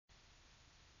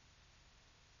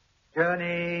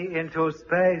Journey into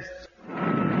space.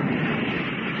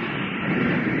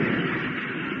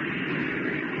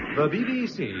 The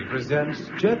BBC presents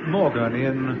Jet Morgan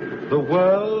in The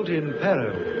World in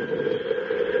Peril.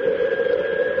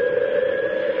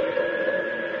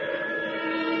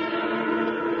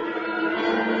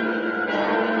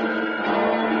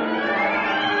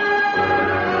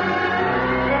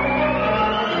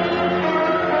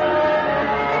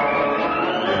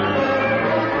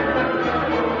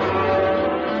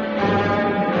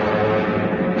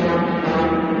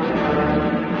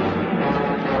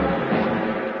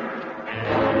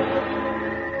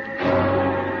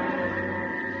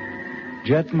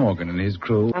 Jet Morgan and his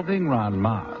crew hovering round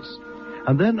Mars,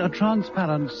 and then a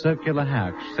transparent circular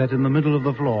hatch set in the middle of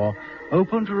the floor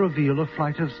opened to reveal a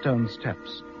flight of stone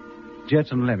steps.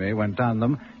 Jet and Lemmy went down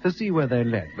them to see where they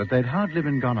led, but they'd hardly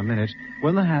been gone a minute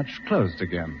when the hatch closed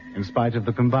again, in spite of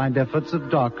the combined efforts of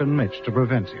Doc and Mitch to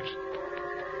prevent it.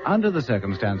 Under the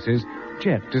circumstances,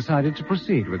 Jet decided to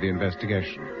proceed with the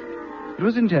investigation. It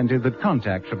was intended that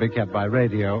contact should be kept by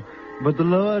radio, but the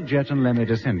lower Jet and Lemmy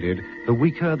descended, the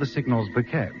weaker the signals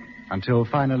became, until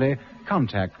finally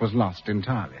contact was lost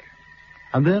entirely.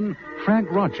 And then Frank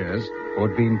Rogers, who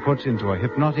had been put into a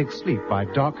hypnotic sleep by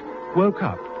Doc, woke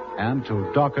up and,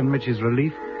 to Doc and Mitch's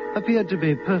relief, appeared to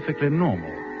be perfectly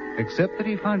normal, except that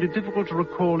he found it difficult to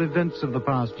recall events of the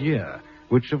past year,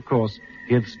 which, of course,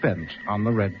 he had spent on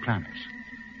the Red Planet.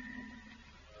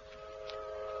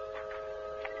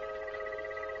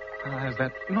 There's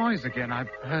that noise again. I've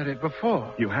heard it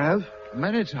before. You have?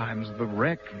 Many times. The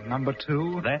wreck, number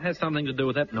 2. That has something to do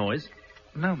with that noise.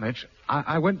 No, Mitch.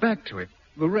 I went back to it.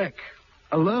 The wreck.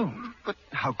 Alone. But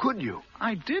how could you?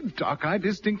 I did, Doc. I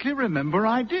distinctly remember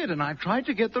I did. And I tried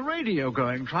to get the radio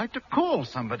going, tried to call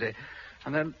somebody.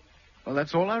 And then, well,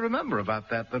 that's all I remember about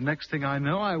that. The next thing I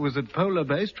know, I was at Polar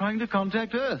Base trying to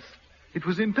contact Earth. It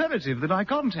was imperative that I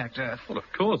contact Earth. Well, of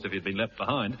course, if you'd been left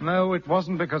behind. No, it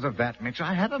wasn't because of that, Mitch.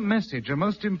 I had a message, a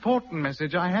most important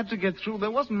message I had to get through. There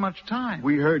wasn't much time.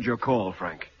 We heard your call,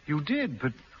 Frank. You did,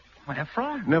 but where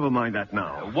from? Never mind that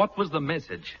now. What was the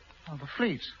message? Oh, the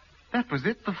fleet. That was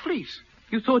it, the fleet.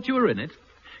 You thought you were in it?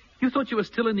 You thought you were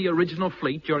still in the original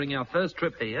fleet during our first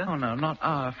trip here? Oh, no, not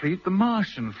our fleet, the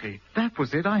Martian fleet. That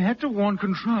was it. I had to warn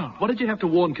Control. What did you have to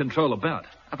warn Control about?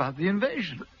 About the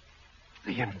invasion.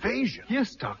 The invasion?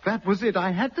 Yes, Doc, that was it. I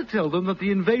had to tell them that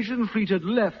the invasion fleet had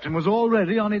left and was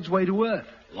already on its way to Earth.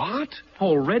 What?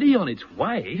 Already on its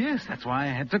way? Yes, that's why I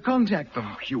had to contact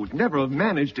them. You would never have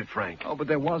managed it, Frank. Oh, but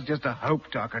there was just a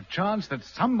hope, Doc, a chance that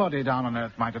somebody down on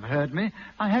Earth might have heard me.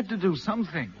 I had to do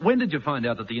something. When did you find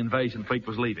out that the invasion fleet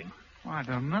was leaving? I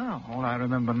don't know. All I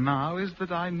remember now is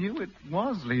that I knew it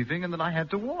was leaving and that I had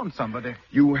to warn somebody.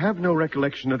 You have no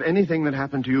recollection of anything that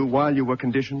happened to you while you were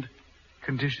conditioned?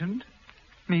 Conditioned?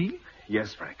 Me?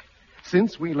 Yes, Frank.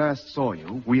 Since we last saw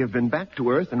you, we have been back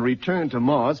to Earth and returned to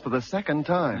Mars for the second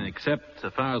time. Except, so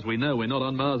far as we know, we're not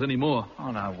on Mars anymore.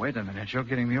 Oh, now, wait a minute. You're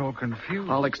getting me all confused.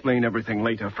 I'll explain everything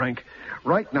later, Frank.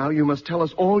 Right now, you must tell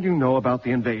us all you know about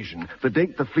the invasion, the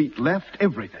date the fleet left,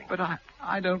 everything. But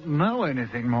I don't know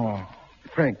anything more.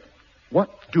 Frank, what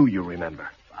do you remember?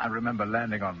 I remember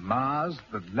landing on Mars,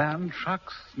 the land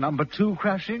trucks, number 2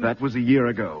 crashing. That was a year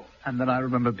ago. And then I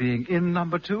remember being in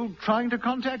number 2, trying to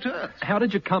contact Earth. How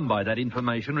did you come by that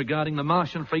information regarding the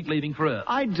Martian fleet leaving for Earth?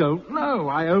 I don't know.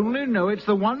 I only know it's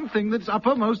the one thing that's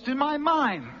uppermost in my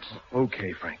mind.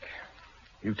 Okay, Frank.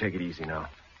 You take it easy now.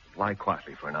 Lie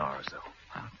quietly for an hour or so.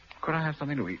 Could I have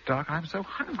something to eat, Doc? I'm so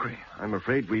hungry. I'm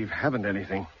afraid we haven't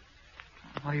anything.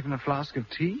 Not even a flask of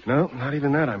tea? No, not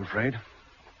even that, I'm afraid.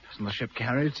 Doesn't the ship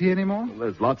carry tea anymore? Well,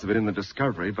 there's lots of it in the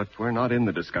Discovery, but we're not in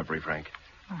the Discovery, Frank.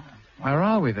 Oh, where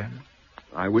are we, then?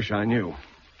 I wish I knew.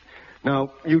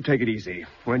 Now, you take it easy.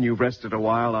 When you've rested a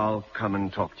while, I'll come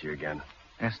and talk to you again.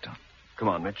 Yes, Doc. Come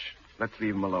on, Mitch. Let's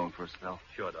leave him alone for a spell.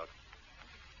 Sure, Doc.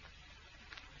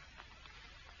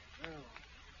 Well,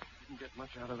 didn't get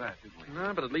much out of that, did we?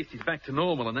 No, but at least he's back to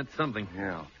normal, and that's something.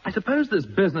 Yeah. I suppose this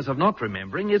business of not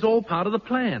remembering is all part of the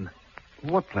plan.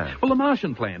 What plan? Well, the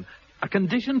Martian plan. A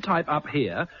conditioned type up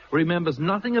here remembers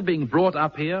nothing of being brought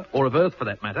up here, or of Earth for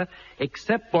that matter,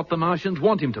 except what the Martians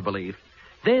want him to believe.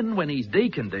 Then, when he's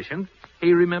deconditioned,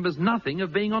 he remembers nothing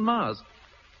of being on Mars.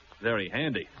 Very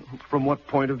handy. From what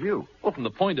point of view? Well, from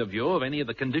the point of view of any of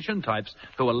the conditioned types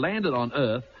who are landed on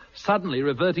Earth, suddenly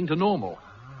reverting to normal.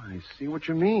 I see what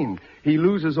you mean. He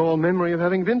loses all memory of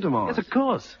having been to Mars. Yes, of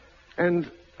course.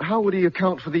 And how would he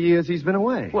account for the years he's been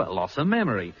away? Well, loss of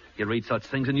memory. You read such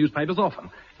things in newspapers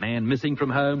often. Man missing from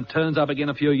home, turns up again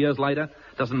a few years later,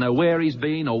 doesn't know where he's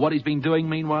been or what he's been doing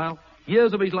meanwhile.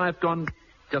 Years of his life gone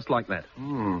Just like that.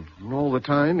 And all the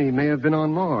time, he may have been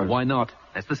on Mars. Why not?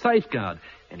 That's the safeguard.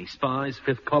 Any spies,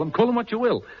 fifth column, call them what you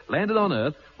will, landed on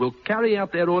Earth, will carry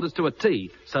out their orders to a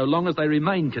T, so long as they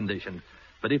remain conditioned.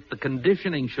 But if the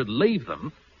conditioning should leave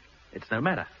them, it's no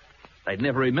matter. They'd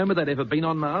never remember they'd ever been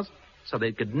on Mars, so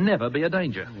there could never be a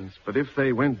danger. Yes, but if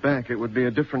they went back, it would be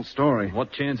a different story.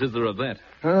 What chance is there of that?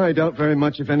 I doubt very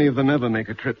much if any of them ever make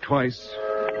a trip twice.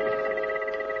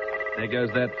 There goes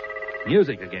that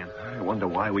music again. I wonder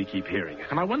why we keep hearing it.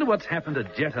 And I wonder what's happened to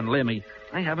Jet and Lemmy.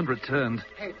 They haven't returned.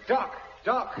 Hey, Doc.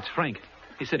 It's Frank.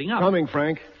 He's sitting up. Coming,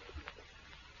 Frank.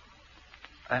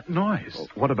 That noise. Oh,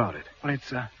 what about it? Well,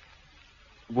 it's,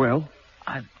 Well,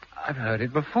 I've heard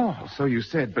it before. so you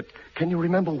said, but can you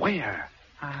remember where?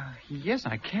 Yes,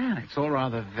 I can. It's all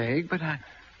rather vague, but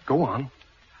Go on.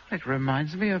 it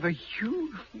reminds me of a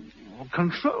huge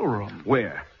control room.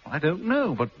 Where? I don't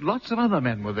know, but lots of other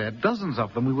men were there, dozens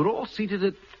of them. We were all seated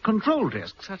at control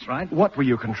desks, that's right. What were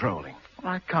you controlling?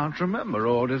 I can't remember.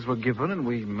 Orders were given, and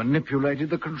we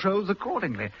manipulated the controls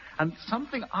accordingly. And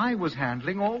something I was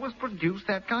handling always produced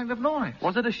that kind of noise.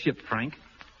 Was it a ship, Frank?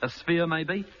 A sphere,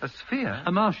 maybe? A sphere?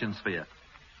 A Martian sphere.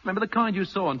 Remember the kind you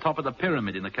saw on top of the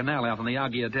pyramid in the canal out in the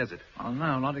Argia Desert? Oh,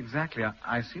 no, not exactly.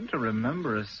 I seem to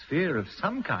remember a sphere of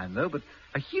some kind, though, but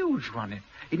a huge one.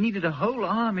 It needed a whole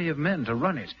army of men to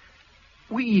run it.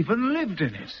 We even lived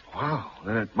in it. Wow,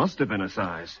 then it must have been a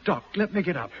size. Doc, let me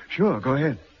get up. Sure, go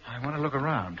ahead. I want to look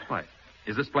around. Why,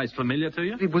 is this place familiar to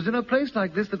you? It was in a place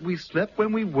like this that we slept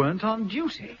when we weren't on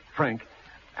duty. Frank,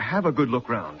 have a good look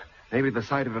round. Maybe the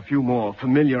sight of a few more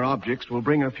familiar objects will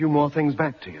bring a few more things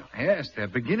back to you. Yes, they're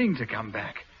beginning to come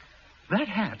back. That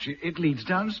hatch, it leads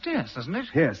downstairs, doesn't it?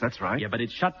 Yes, that's right. Yeah, but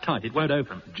it's shut tight. It won't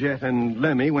open. Jet and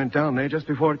Lemmy went down there just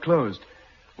before it closed.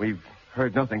 We've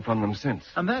heard nothing from them since.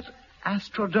 And that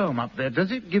astrodome up there,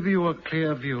 does it give you a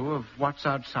clear view of what's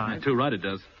outside? Too right it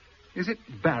does. Is it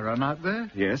barren out there?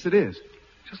 Yes, it is.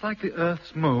 Just like the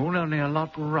Earth's moon, only a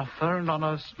lot rougher and on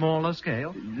a smaller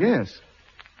scale? Yes.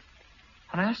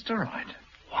 An asteroid.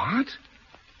 What?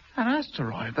 An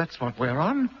asteroid, that's what we're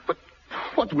on. But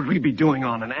what would we be doing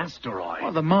on an asteroid?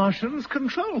 Well, the Martians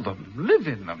control them, live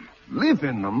in them. Live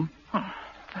in them?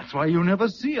 That's why you never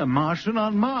see a Martian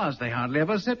on Mars. They hardly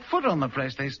ever set foot on the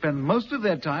place. They spend most of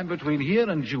their time between here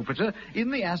and Jupiter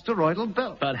in the asteroidal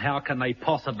belt. But how can they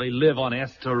possibly live on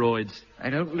asteroids? They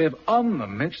don't live on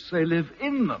them, Mitch. They live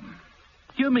in them.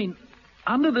 You mean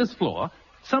under this floor,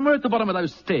 somewhere at the bottom of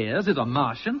those stairs, is a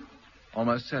Martian?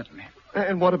 Almost certainly.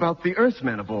 And what about the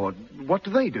Earthmen aboard? What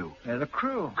do they do? They're the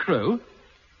crew. Crew?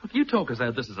 Look, you talk as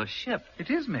though this is a ship. It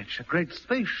is, Mitch, a great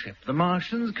spaceship. The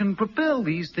Martians can propel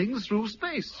these things through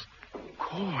space. Of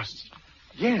course.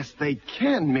 Yes, they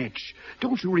can, Mitch.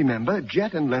 Don't you remember?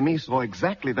 Jet and Lemmy saw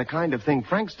exactly the kind of thing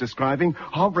Frank's describing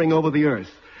hovering over the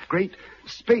Earth. Great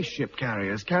spaceship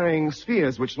carriers carrying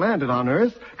spheres which landed on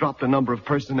Earth, dropped a number of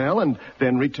personnel, and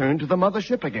then returned to the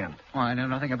mothership again. Oh, I know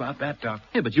nothing about that, Doc.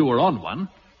 Yeah, but you were on one.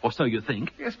 Or so you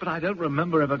think. Yes, but I don't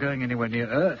remember ever going anywhere near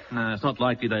Earth. No, it's not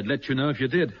likely they'd let you know if you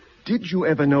did. Did you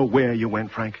ever know where you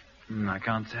went, Frank? I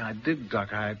can't say I did,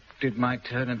 Doc. I did my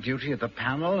turn of duty at the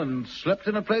panel and slept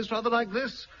in a place rather like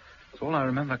this. That's all I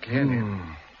remember clearly.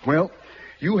 Well,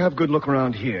 you have a good look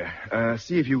around here.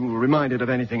 See if you were reminded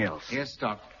of anything else. Yes,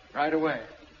 Doc. Right away.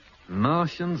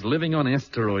 Martians living on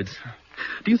asteroids.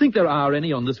 Do you think there are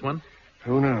any on this one?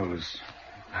 Who knows?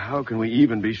 How can we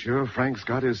even be sure Frank's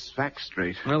got his facts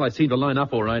straight? Well, I seem to line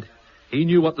up all right. He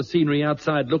knew what the scenery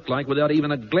outside looked like without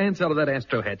even a glance out of that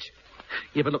astro hatch.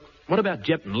 Yeah, but look, what about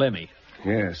Jet and Lemmy?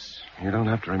 Yes, you don't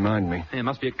have to remind me. It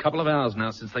must be a couple of hours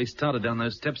now since they started down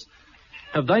those steps.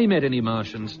 Have they met any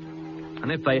Martians? And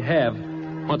if they have,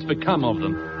 what's become of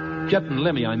them? Jet and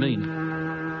Lemmy, I mean.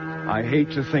 I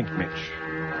hate to think, Mitch.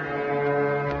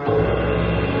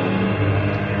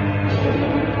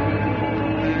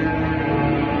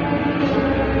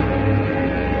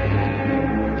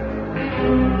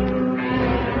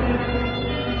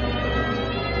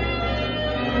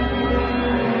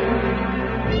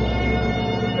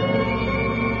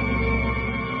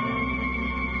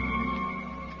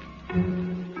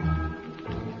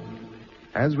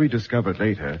 As we discovered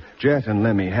later, Jet and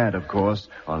Lemmy had, of course,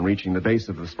 on reaching the base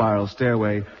of the spiral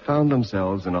stairway, found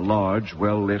themselves in a large,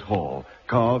 well-lit hall,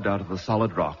 carved out of the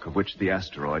solid rock of which the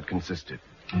asteroid consisted.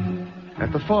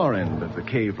 At the far end of the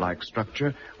cave-like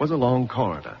structure was a long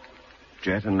corridor.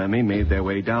 Jet and Lemmy made their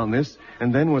way down this,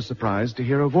 and then were surprised to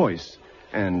hear a voice,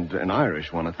 and an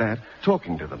Irish one at that,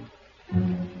 talking to them.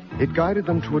 It guided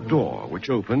them to a door which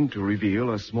opened to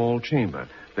reveal a small chamber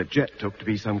that Jet took to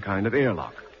be some kind of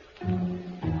airlock.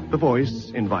 The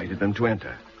voice invited them to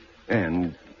enter,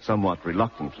 and, somewhat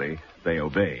reluctantly, they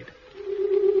obeyed.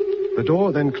 The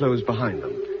door then closed behind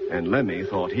them, and Lemmy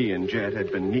thought he and Jet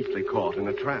had been neatly caught in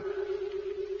a trap.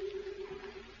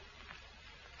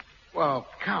 Well,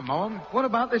 come on. What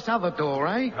about this other door,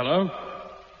 eh? Hello?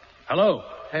 Hello?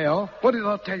 Hell, what did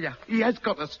I tell you? He has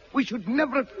got us. We should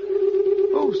never have...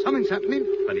 Oh, something's happening.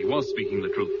 But he was speaking the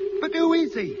truth. But who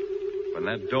is he? When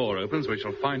that door opens, we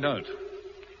shall find out.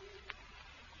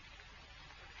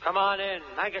 Come on in.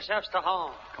 Make yourselves to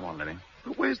home. Come on, Lenny.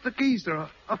 But where's the geezer?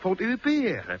 I thought he would be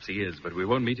here. Perhaps he is, but we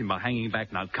won't meet him by hanging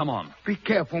back now. Come on. Be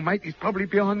careful, mate. He's probably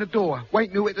behind the door,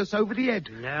 waiting to hit us over the head.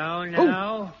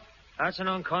 No. That's an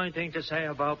unkind thing to say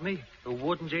about me. It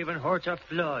wouldn't even hurt a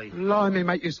fly. Blimey,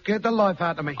 mate, you scared the life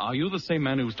out of me. Are you the same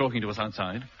man who was talking to us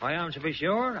outside? I am, to be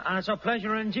sure, and it's a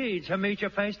pleasure indeed to meet you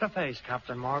face to face,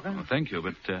 Captain Morgan. Well, thank you,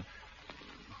 but,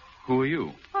 who are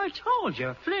you? I told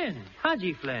you, Flynn.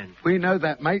 Hadji Flynn. We know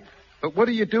that, mate. But what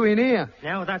are you doing here?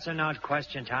 Now, that's an odd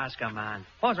question to ask a man.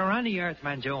 What are any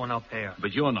Earthmen doing up here?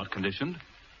 But you're not conditioned.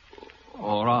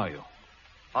 Or are you?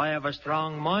 I have a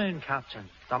strong mind, Captain.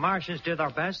 The Martians did their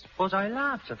best, but I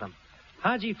laughed at them.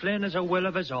 Hadji Flynn has a will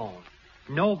of his own.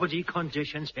 Nobody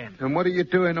conditions him. And what are you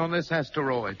doing on this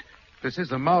asteroid? This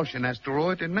is a Martian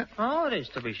asteroid, isn't it? Oh, it is,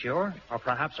 to be sure. Or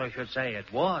perhaps I should say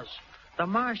it was. The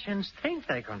Martians think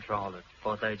they control it,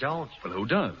 but they don't. Well, who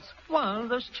does? Well,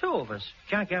 there's two of us,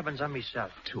 Jack Evans and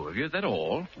myself. Two of you, is that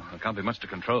all? Well, there can't be much to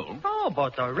control. Oh,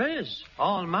 but there is.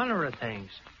 All manner of things,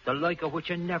 the like of which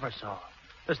you never saw.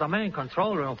 There's the main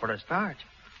control room for a start.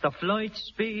 The flight,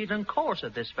 speed, and course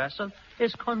of this vessel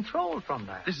is controlled from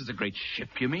there. This is a great ship,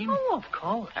 you mean? Oh, of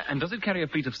course. And does it carry a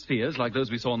fleet of spheres like those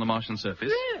we saw on the Martian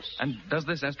surface? Yes. And does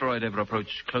this asteroid ever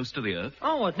approach close to the Earth?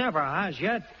 Oh, it never has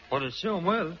yet, but it soon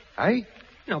will. Eh?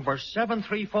 Number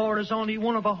 734 is only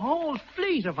one of a whole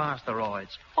fleet of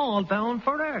asteroids, all bound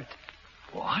for Earth.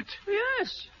 What?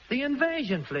 Yes, the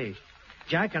invasion fleet.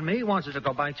 Jack and me wanted to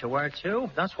go back to Earth, too.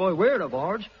 That's why we're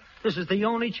aboard. This is the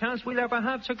only chance we'll ever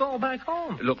have to go back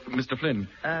home. Look, Mr. Flynn.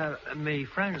 Me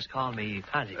friends call me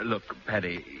Paddy. Look,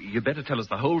 Paddy, you'd better tell us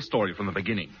the whole story from the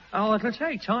beginning. Oh, it'll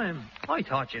take time. I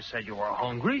thought you said you were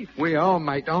hungry. We are,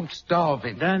 mate. I'm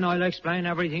starving. Then I'll explain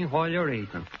everything while you're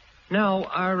eating. Now,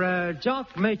 are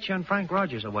Doc, Mitch, and Frank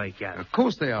Rogers awake yet? Of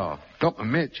course they are. Doc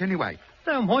and Mitch, anyway.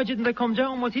 Then why didn't they come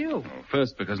down with you? Well,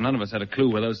 first, because none of us had a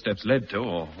clue where those steps led to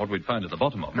or what we'd find at the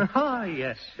bottom of them. Ah,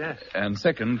 yes. And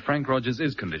second, Frank Rogers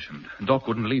is conditioned. Doc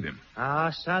wouldn't leave him. Ah,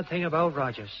 sad thing about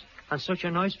Rogers. And such a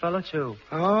nice fellow, too.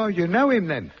 Oh, you know him,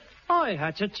 then? I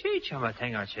had to teach him a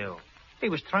thing or two. He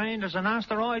was trained as an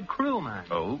asteroid crewman.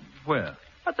 Oh, where?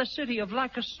 At the city of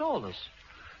Lacasolas.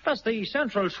 That's the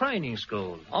central training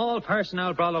school. All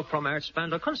personnel brought up from Earth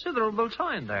spend a considerable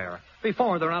time there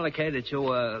before they're allocated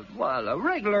to a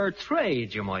regular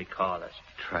trade, you might call it.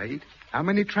 Trade? How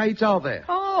many trades are there?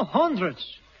 Oh, hundreds.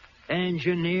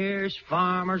 Engineers,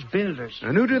 farmers, builders.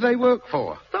 And who do they work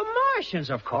for? The Martians,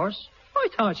 of course. I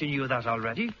thought you knew that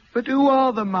already. But who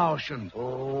are the Martians?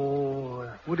 Oh.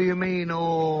 What do you mean,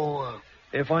 oh?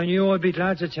 If I knew, I'd be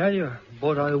glad to tell you.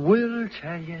 But I will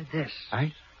tell you this. Eh?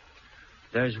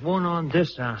 There's one on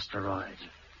this asteroid.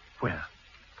 Where?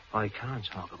 I can't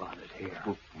talk about it here.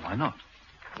 Well, why not?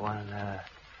 Well,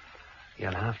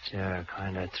 you'll have to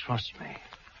kind of trust me.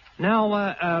 Now,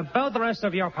 about the rest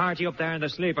of your party up there in the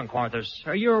sleeping quarters,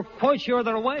 are you quite sure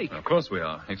they're awake? Of course we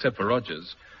are, except for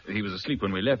Rogers. He was asleep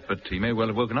when we left, but he may well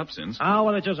have woken up since. Ah,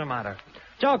 well, it doesn't matter.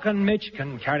 Doc and Mitch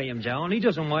can carry him down. He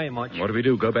doesn't weigh much. What do we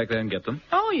do, go back there and get them?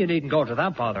 Oh, you needn't go to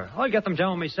that bother. I'll get them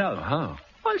down myself. How?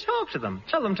 I'll talk to them.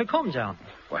 Tell them to come down.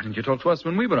 Why didn't you talk to us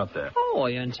when we were up there? Oh,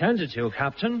 I intended to,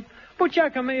 Captain. But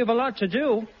Jack and me have a lot to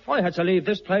do. I had to leave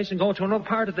this place and go to another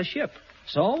part of the ship.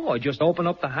 So I just opened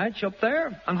up the hatch up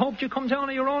there and hoped you'd come down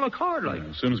of your own accord, like.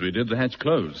 As soon as we did, the hatch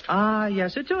closed. Ah,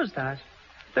 yes, it does that.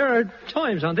 There are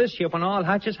times on this ship when all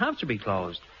hatches have to be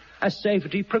closed. A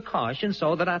safety precaution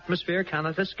so that atmosphere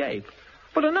cannot escape.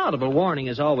 But an audible warning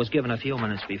is always given a few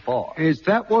minutes before. Is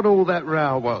that what all that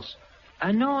row was?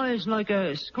 A noise like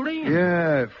a scream.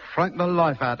 Yeah, frightened the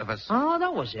life out of us. Oh,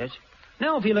 that was it.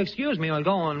 Now, if you'll excuse me, I'll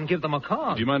go and give them a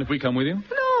call. Do you mind if we come with you?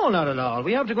 No, not at all.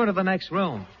 We have to go to the next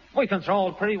room. We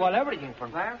control pretty well everything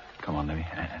from there. Come on, Lemmy,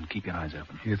 and keep your eyes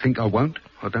open. You think I won't?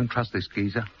 I don't trust this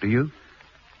geezer. Do you?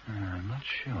 I'm not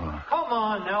sure. Come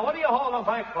on now. What are you holding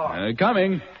back for?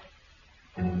 Coming.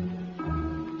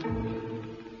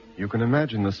 You can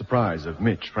imagine the surprise of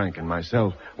Mitch, Frank, and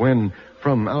myself when,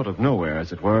 from out of nowhere,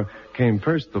 as it were, came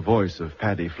first the voice of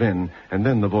Paddy Flynn and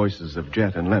then the voices of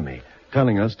Jet and Lemmy,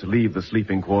 telling us to leave the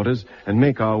sleeping quarters and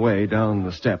make our way down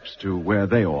the steps to where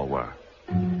they all were.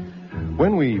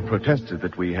 When we protested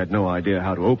that we had no idea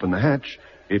how to open the hatch,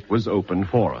 it was opened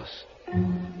for us.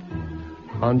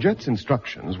 On Jet's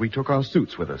instructions, we took our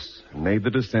suits with us and made the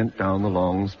descent down the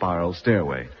long spiral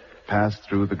stairway, passed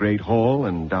through the great hall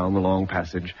and down the long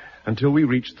passage until we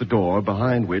reached the door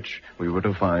behind which we were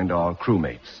to find our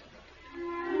crewmates.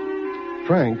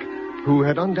 Frank, who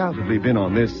had undoubtedly been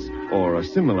on this or a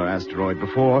similar asteroid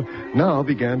before, now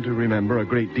began to remember a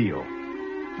great deal.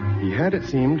 He had, it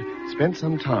seemed, spent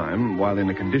some time, while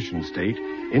in a conditioned state,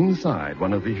 inside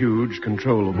one of the huge,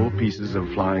 controllable pieces of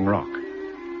flying rock.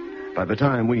 By the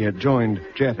time we had joined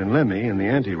Jet and Lemmy in the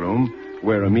anteroom,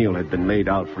 where a meal had been laid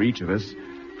out for each of us,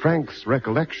 Frank's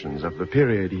recollections of the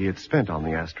period he had spent on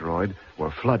the asteroid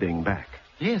were flooding back.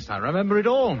 Yes, I remember it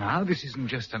all now. This isn't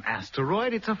just an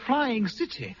asteroid, it's a flying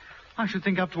city. I should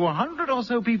think up to 100 or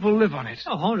so people live on it.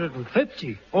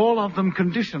 150. All of them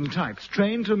conditioned types,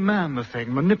 trained to man the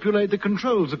thing, manipulate the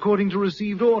controls according to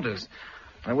received orders.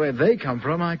 Now, where they come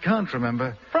from, I can't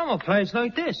remember. From a place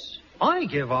like this. I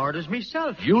give orders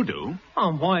myself. You do?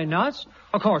 Why not?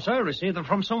 Of course, I received them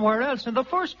from somewhere else in the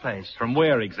first place. From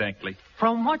where exactly?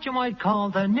 From what you might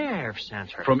call the nerve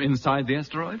center. From inside the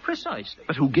asteroid? Precisely.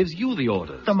 But who gives you the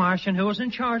orders? The Martian who is in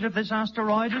charge of this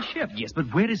asteroidal ship. Yes,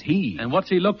 but where is he? And what's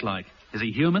he look like? Is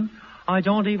he human? I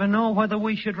don't even know whether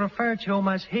we should refer to him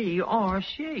as he or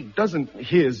she. Doesn't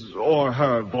his or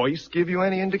her voice give you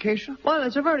any indication? Well,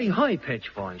 it's a very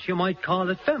high-pitched voice. You might call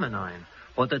it feminine.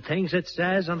 But the things it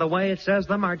says and the way it says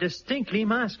them are distinctly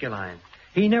masculine.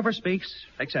 He never speaks,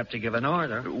 except to give an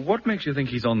order. What makes you think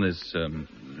he's on this,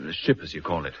 ship, as you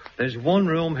call it? There's one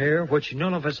room here which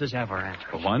none of us has ever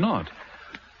entered. Well, why not?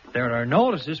 There are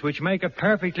notices which make it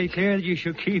perfectly clear that you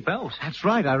should keep out. That's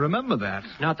right, I remember that.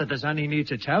 Not that there's any need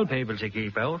to tell people to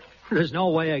keep out. There's no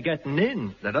way of getting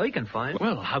in that I can find.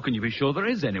 Well, how can you be sure there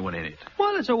is anyone in it?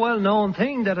 Well, it's a well-known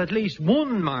thing that at least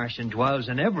one Martian dwells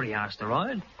in every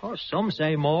asteroid. Of course, some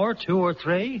say more, 2 or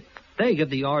 3. They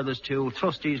give the orders to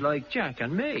trustees like Jack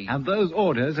and me. And those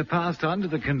orders are passed on to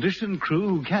the conditioned crew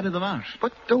who carry them out.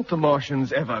 But don't the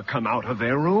Martians ever come out of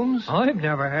their rooms? I've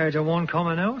never heard of one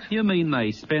coming out. You mean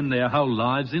they spend their whole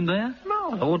lives in there?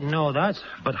 No, I wouldn't know that.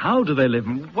 But how do they live?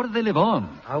 What do they live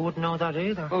on? I wouldn't know that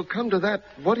either. Well, come to that,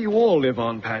 what do you all live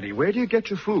on, Paddy? Where do you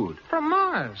get your food? From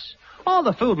Mars. All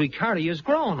the food we carry is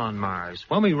grown on Mars.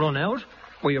 When we run out,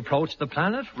 we approach the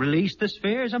planet, release the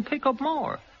spheres, and pick up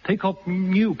more. Pick up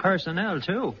new personnel,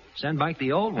 too. Send back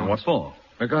the old ones. And what for?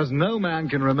 Because no man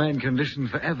can remain conditioned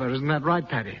forever, isn't that right,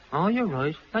 Paddy? Oh, you're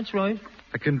right. That's right.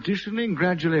 The conditioning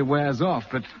gradually wears off,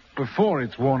 but before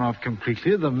it's worn off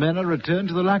completely, the men are returned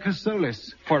to the lacus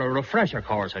solis. For a refresher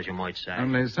course, as you might say.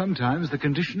 Only sometimes the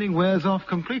conditioning wears off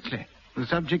completely. The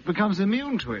subject becomes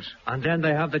immune to it. And then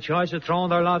they have the choice of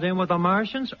throwing their lot in with the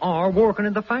Martians or working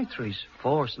in the factories.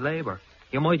 Forced labor.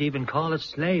 You might even call it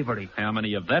slavery. How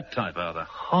many of that type are there?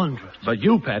 Hundreds. But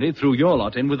you, Paddy, threw your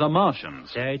lot in with the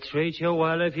Martians. They treat you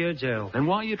well if you do. Then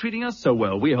why are you treating us so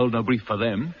well? We hold no brief for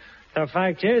them. The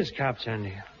fact is,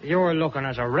 Captain, you're looking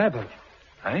as a rebel.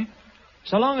 Eh?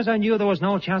 So long as I knew there was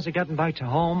no chance of getting back to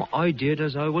home, I did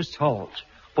as I was told.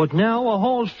 But now a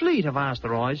whole fleet of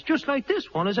asteroids, just like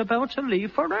this one, is about to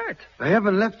leave for Earth. They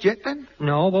haven't left yet, then?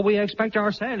 No, but we expect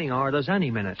our sailing orders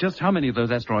any minute. Just how many of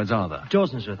those asteroids are there?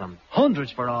 Dozens of them.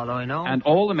 Hundreds for all I know. And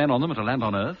all the men on them are to land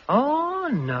on Earth? Oh,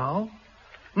 no.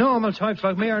 Normal types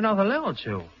like me are not allowed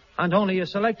to. And only a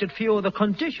selected few of the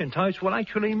conditioned types will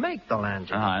actually make the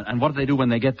landing. And what do they do when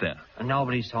they get there? And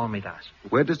nobody's told me that.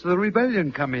 Where does the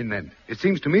rebellion come in, then? It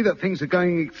seems to me that things are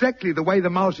going exactly the way the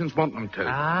Martians want them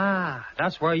to.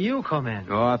 That's where you come in.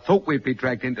 Oh, I thought we'd be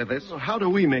dragged into this. Well, how do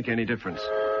we make any difference?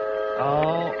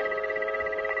 Oh.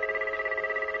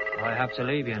 I have to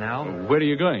leave you now. Where are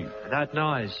you going? That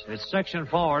noise. It's Section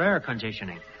 4 air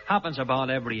conditioning. Happens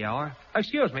about every hour.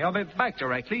 Excuse me, I'll be back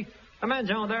directly. The men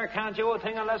down there can't do a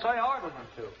thing unless I order them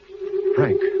to.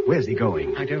 Frank, where's he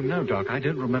going? I don't know, Doc. I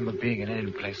don't remember being in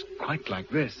any place quite like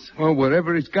this. Well,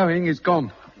 wherever he's going, he's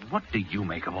gone. What do you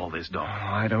make of all this, Doc?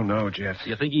 Oh, I don't know, Jeff.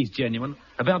 You think he's genuine?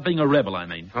 About being a rebel, I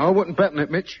mean. I wouldn't bet on it,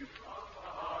 Mitch.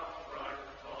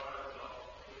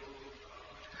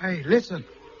 Hey, listen.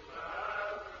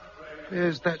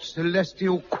 There's that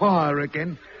celestial choir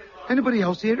again. Anybody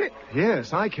else hear it?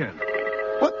 Yes, I can.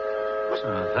 What?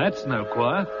 That's no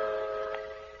choir.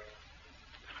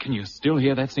 Can you still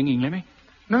hear that singing, Lemmy?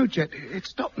 No, Jet. It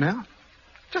stopped now.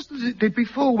 Just as it did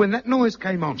before when that noise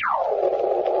came on.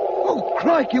 Oh,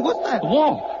 crikey, what's that? The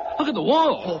wall! Look at the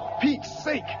wall! For Pete's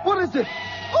sake. What is it?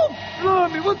 Oh,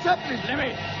 blimey, what's happening?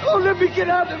 Lemmy! Oh, let me get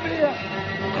out of here.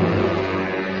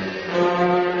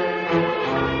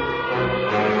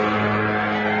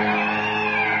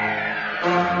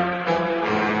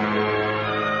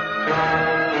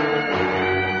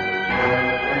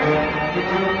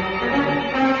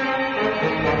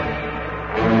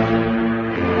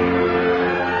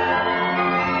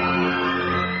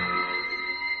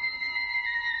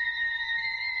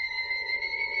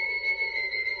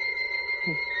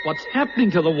 What's happening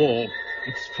to the wall?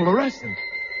 It's fluorescent.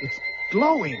 It's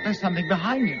glowing. There's something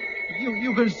behind it.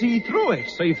 You can see through it.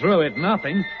 See through it,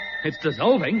 nothing. It's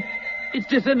dissolving. It's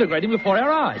disintegrating before our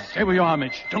eyes. Stay where you are,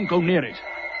 Mitch. Don't go near it.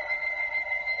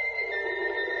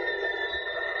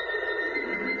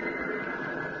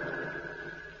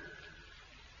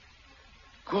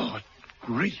 Good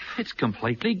grief. It's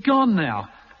completely gone now.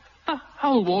 The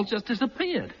whole wall just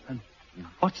disappeared.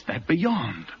 What's that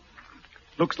beyond?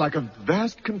 Looks like a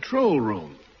vast control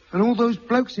room. And all those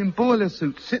blokes in boiler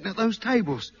suits sitting at those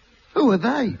tables. Who are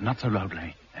they? Not so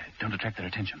loudly. Don't attract their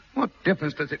attention. What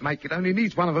difference does it make? It only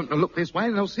needs one of them to look this way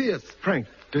and they'll see us. Frank,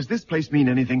 does this place mean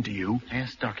anything to you?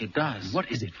 Yes, Doc, it does.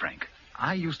 What is it, Frank?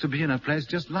 I used to be in a place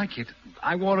just like it.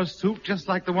 I wore a suit just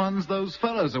like the ones those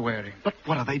fellows are wearing. But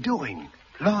what are they doing?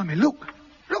 Blimey, look.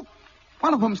 Look.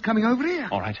 One of them's coming over here.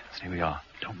 All right, stay where you are.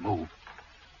 Don't move.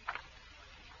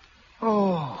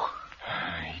 Oh.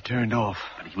 He turned off.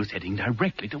 But he was heading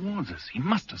directly towards us. He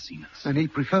must have seen us. And he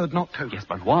preferred not to. Yes,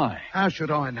 but why? How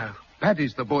should I know?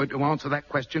 Paddy's the boy to answer that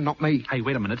question, not me. Hey,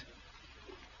 wait a minute.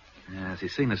 Has he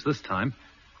seen us this time?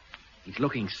 He's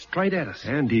looking straight at us.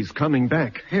 And he's coming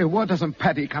back. Here, why doesn't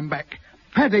Paddy come back?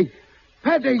 Paddy!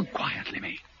 Paddy! Quiet,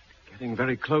 Lemmy. Getting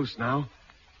very close now.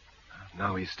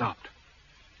 Now he's stopped.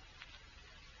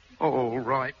 All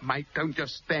right, mate. Don't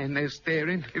just stand there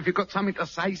staring. If you've got something to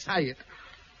say, say it.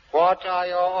 What are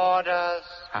your orders?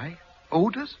 Hey?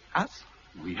 Orders? Us?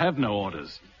 We have no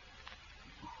orders.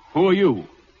 Who are you?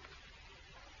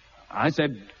 I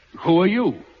said, who are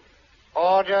you?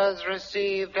 Orders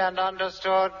received and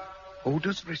understood.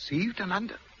 Orders received and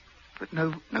under... But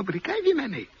nobody gave him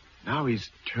any. Now he's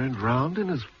turned round and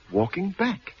is walking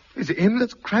back. Is it him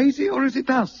that's crazy or is it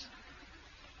us?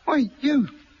 Wait, you.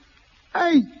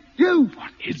 Hey, you.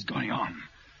 What is going on?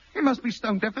 He must be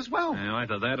stone deaf as well.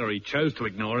 Either that or he chose to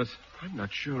ignore us. I'm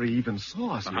not sure he even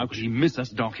saw us. How could he miss us,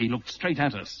 Doc? He looked straight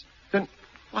at us. Then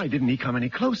why didn't he come any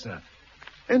closer?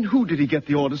 And who did he get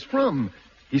the orders from?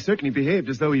 He certainly behaved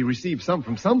as though he received some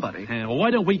from somebody. Well,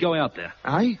 why don't we go out there?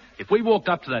 Eh? If we walked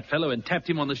up to that fellow and tapped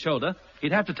him on the shoulder,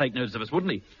 he'd have to take notice of us,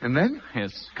 wouldn't he? And then?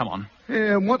 Yes, come on.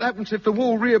 Yeah, and what happens if the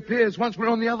wall reappears once we're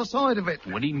on the other side of it?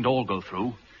 We needn't all go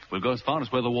through. We'll go as far as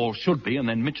where the wall should be, and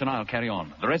then Mitch and I'll carry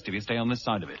on. The rest of you stay on this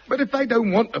side of it. But if they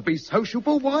don't want to be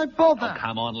sociable, why bother? Oh,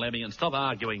 come on, Lemmy, and stop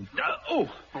arguing.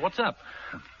 What's up?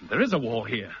 There is a wall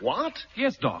here. What?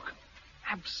 Yes, Doc.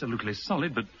 Absolutely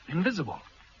solid, but invisible.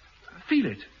 Feel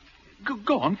it.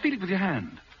 Go on, feel it with your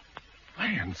hand.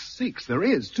 Land sakes, there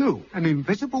is, too. An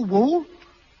invisible wall?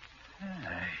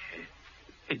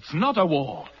 It's not a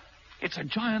wall. It's a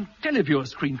giant televiewer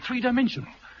screen,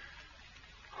 three-dimensional.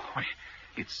 Why,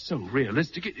 it's so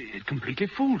realistic, it completely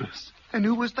fooled us. And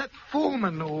who was that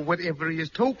foreman or whatever he is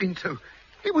talking to?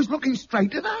 He was looking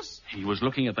straight at us. He was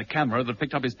looking at the camera that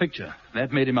picked up his picture.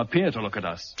 That made him appear to look at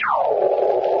us.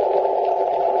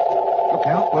 Look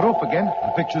out, we're off again.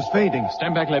 The picture's fading.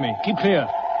 Stand back, Lemmy. Keep clear.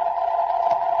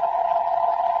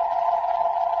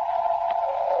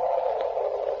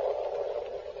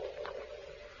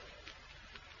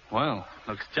 Well,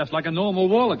 looks just like a normal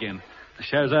wall again. The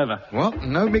show's over. What?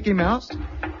 No Mickey Mouse?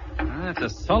 It's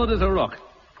as solid as a rock.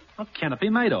 What can it be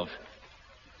made of?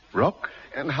 Rock?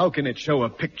 And how can it show a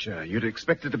picture? You'd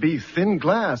expect it to be thin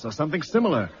glass or something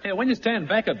similar. Yeah, when you stand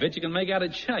back a bit, you can make out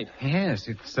its shape. Yes,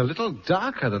 it's a little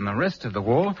darker than the rest of the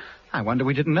wall. I wonder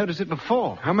we didn't notice it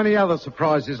before. How many other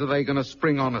surprises are they going to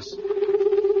spring on us?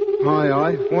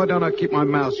 Aye. Why don't I keep my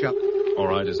mouth shut? All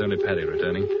right, it's only Paddy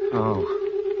returning. Oh.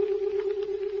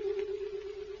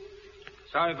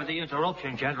 Sorry for the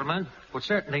interruption, gentlemen, but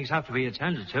certain things have to be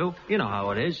attended to. You know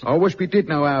how it is. I wish we did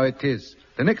know how it is.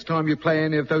 The next time you play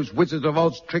any of those Wizard of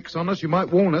Oz tricks on us, you might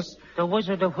warn us. The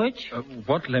Wizard of which?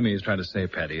 What Lemmy is trying to say,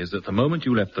 Paddy, is that the moment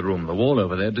you left the room, the wall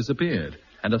over there disappeared,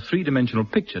 and a three-dimensional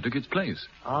picture took its place.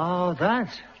 Oh,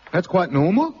 that. That's quite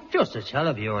normal. Just a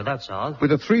televiewer, that's all.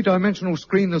 With a three-dimensional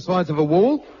screen the size of a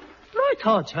wall. I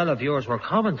thought televiewers were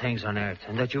common things on Earth,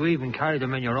 and that you even carried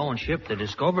them in your own ship, the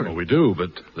Discovery. Well, we do,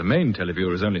 but the main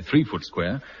televiewer is only 3 foot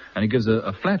square, and it gives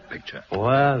a flat picture.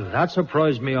 Well, that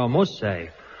surprised me, I must say.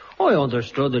 I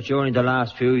understood that during the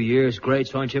last few years, great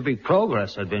scientific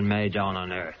progress had been made down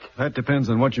on Earth. That depends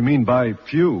on what you mean by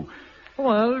few.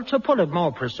 Well, to put it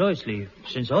more precisely,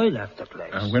 since I left the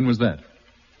place. When was that?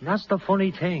 That's the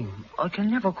funny thing. I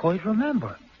can never quite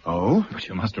remember. Oh? But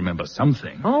you must remember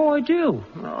something. Oh, I do.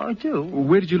 I do.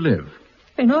 Where did you live?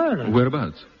 In Ireland.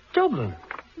 Whereabouts? Dublin.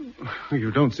 You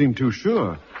don't seem too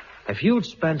sure. If you'd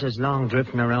spent as long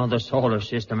drifting around the solar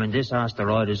system in this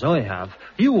asteroid as I have,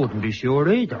 you wouldn't be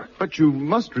sure either. But you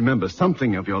must remember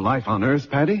something of your life on Earth,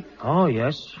 Paddy. Oh,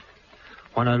 yes.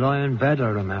 When I lie in bed, I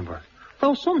remember.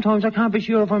 Though sometimes I can't be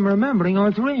sure if I'm remembering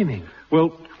or dreaming.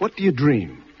 Well, what do you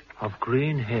dream? Of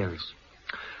green hills.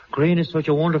 Green is such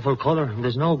a wonderful colour, and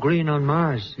there's no green on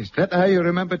Mars. Is that how you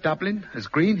remember Dublin? As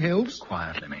Green Hills?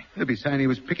 Quiet, Lemmy. He'll be saying he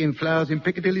was picking flowers in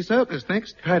Piccadilly Circus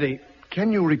next. Paddy,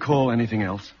 can you recall anything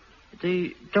else?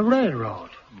 The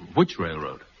railroad. Which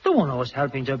railroad? The one I was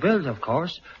helping to build, of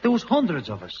course. There was hundreds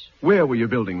of us. Where were you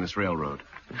building this railroad?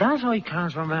 That I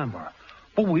can't remember.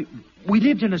 But we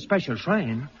lived in a special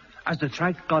train. As the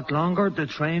track got longer, the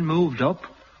train moved up.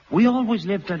 We always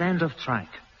lived at end of track.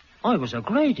 I was a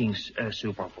grading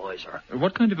supervisor.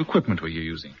 What kind of equipment were you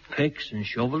using? Picks and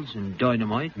shovels and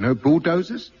dynamite. No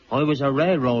bulldozers? I was a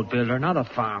railroad builder, not a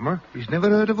farmer. He's never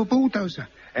heard of a bulldozer.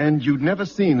 And you'd never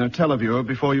seen a televiewer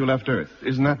before you left Earth.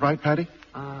 Isn't that right, Paddy?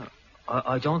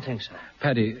 I don't think so.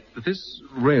 Paddy, this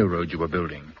railroad you were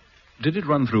building, did it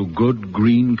run through good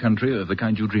green country of the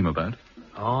kind you dream about?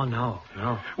 Oh, no.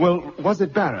 Well, was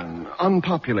it barren,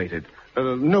 unpopulated?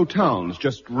 No towns,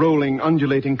 just rolling,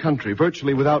 undulating country,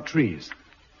 virtually without trees?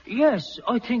 Yes,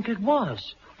 I think it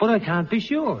was. But I can't be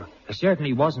sure. It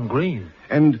certainly wasn't green.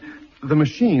 And the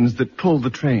machines that pulled the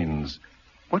trains,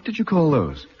 what did you call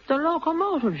those? The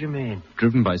locomotives, you mean?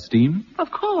 Driven by steam?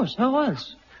 Of course, how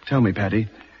else? Tell me, Paddy,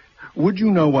 would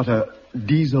you know what a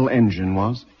diesel engine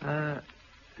was?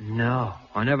 No.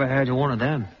 I never heard of one of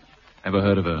them. Ever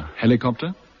heard of a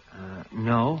helicopter?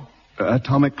 No.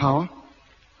 Atomic power?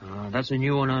 That's a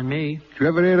new one on me. Did you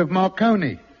ever hear of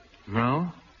Marconi?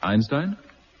 No. Einstein?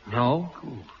 No.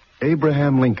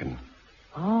 Abraham Lincoln.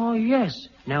 Oh, yes.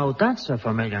 Now, that's a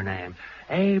familiar name.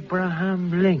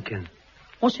 Abraham Lincoln.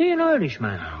 Was he an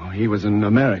Irishman? Oh, he was an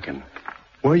American.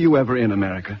 Were you ever in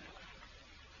America?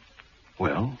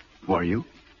 Well, were you?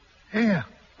 Yeah.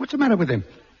 What's the matter with him?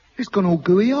 He's gone all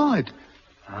gooey-eyed.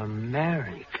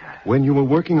 America. When you were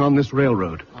working on this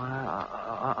railroad.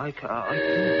 I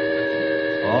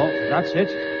Oh, that's it.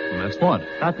 That's what?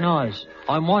 That noise.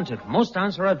 I'm wanted. Must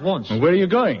answer at once. Well, where are you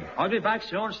going? I'll be back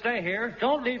soon. Stay here.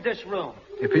 Don't leave this room.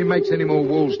 If he makes any more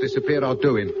walls disappear, I'll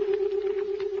do him.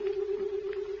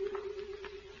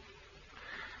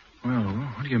 Well,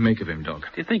 what do you make of him, Doc?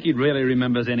 Do you think he really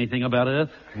remembers anything about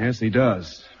Earth? Yes, he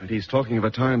does. But he's talking of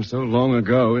a time so long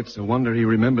ago, it's a wonder he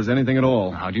remembers anything at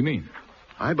all. How do you mean?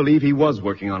 I believe he was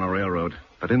working on a railroad,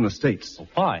 but in the States. Well,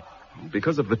 why?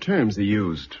 Because of the terms he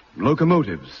used.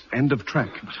 Locomotives, end of track.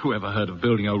 But who ever heard of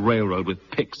building a railroad with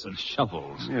picks and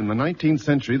shovels? In the 19th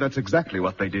century, that's exactly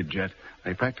what they did, Jet.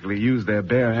 They practically used their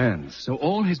bare hands. So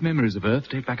all his memories of Earth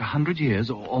date back 100 years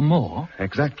or more?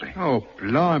 Exactly. Oh,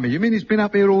 blimey. You mean he's been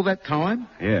up here all that time?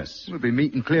 Yes. We'll be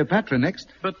meeting Cleopatra next.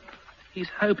 But he's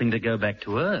hoping to go back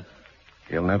to Earth.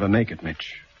 He'll never make it,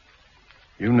 Mitch.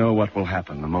 You know what will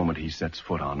happen the moment he sets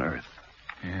foot on Earth.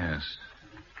 Yes.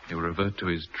 He'll revert to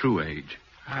his true age.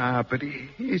 But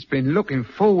he's been looking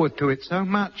forward to it so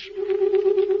much.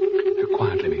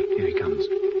 Quiet, Lemmy. Here he comes.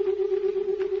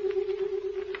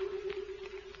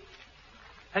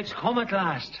 It's come at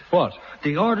last. What?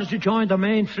 The orders to join the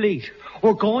main fleet.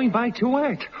 We're going back to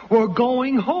Earth. We're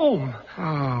going home.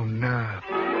 Oh, no.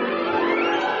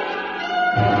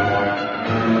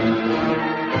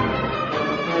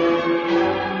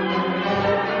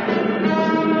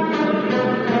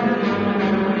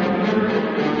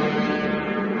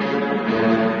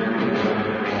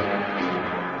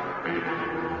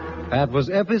 That was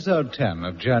episode 10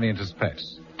 of Journey into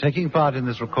Space. Taking part in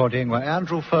this recording were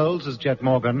Andrew Foles as Jet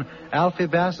Morgan, Alfie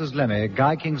Bass as Lemmy,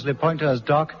 Guy Kingsley Pointer as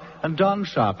Doc, and Don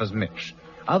Sharp as Mitch.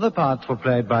 Other parts were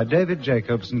played by David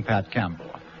Jacobs and Pat Campbell.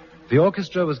 The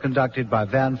orchestra was conducted by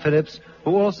Van Phillips,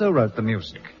 who also wrote the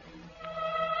music.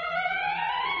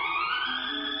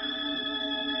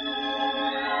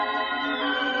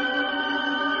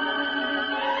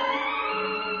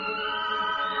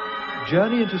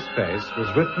 Journey into Space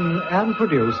was written and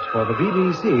produced for the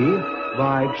BBC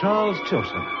by Charles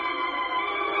Chilton.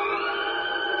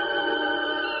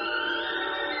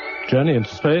 Journey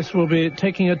into Space will be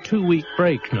taking a 2-week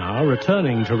break now,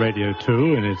 returning to Radio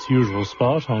 2 in its usual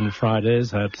spot on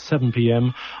Fridays at 7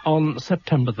 p.m. on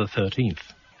September the 13th.